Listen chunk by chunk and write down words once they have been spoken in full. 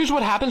Here's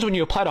what happens when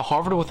you apply to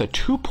Harvard with a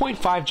 2.5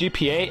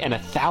 GPA and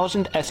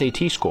 1,000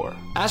 SAT score.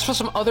 As for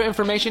some other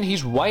information,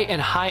 he's white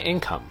and high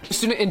income. The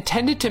student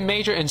intended to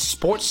major in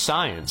sports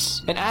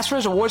science. And as for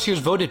his awards, he was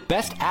voted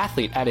best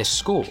athlete at his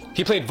school.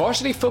 He played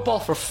varsity football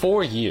for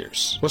 4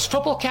 years, was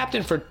football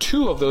captain for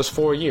 2 of those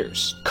 4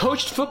 years,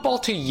 coached football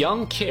to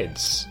young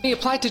kids. He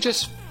applied to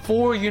just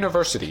 4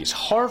 universities: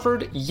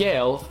 Harvard,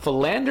 Yale,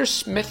 Philander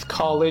Smith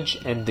College,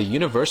 and the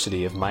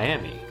University of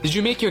Miami. Did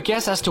you make your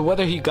guess as to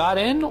whether he got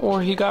in or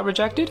he got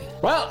rejected?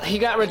 Well, he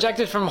got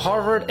rejected from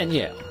Harvard and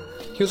Yale.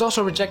 He was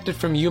also rejected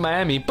from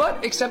Miami,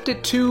 but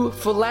accepted to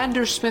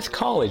Philander Smith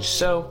College,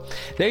 so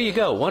there you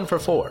go, 1 for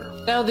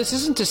 4. Now, this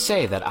isn't to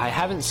say that I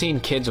haven't seen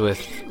kids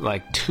with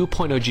like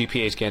 2.0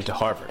 GPAs get into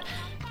Harvard.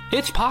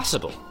 It's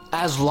possible.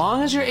 As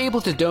long as you're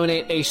able to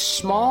donate a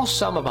small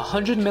sum of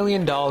 $100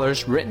 million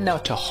written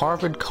out to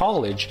Harvard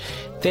College,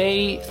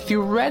 they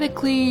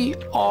theoretically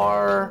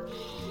are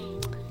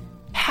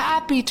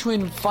happy to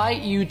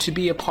invite you to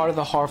be a part of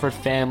the Harvard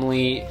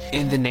family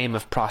in the name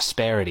of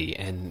prosperity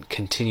and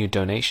continued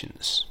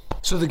donations.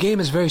 So the game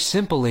is very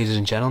simple, ladies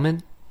and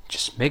gentlemen.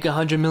 Just make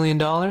 $100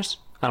 million.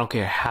 I don't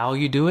care how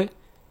you do it.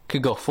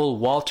 Could go full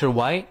Walter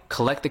White,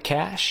 collect the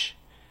cash,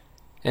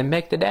 and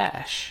make the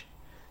dash.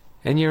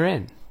 And you're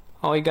in.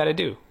 All you gotta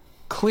do.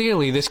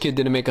 Clearly, this kid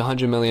didn't make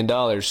 $100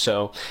 million,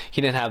 so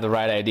he didn't have the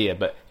right idea.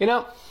 But, you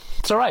know,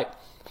 it's alright.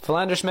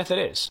 Philander Smith it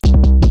is.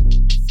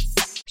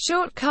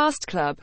 Short Cast Club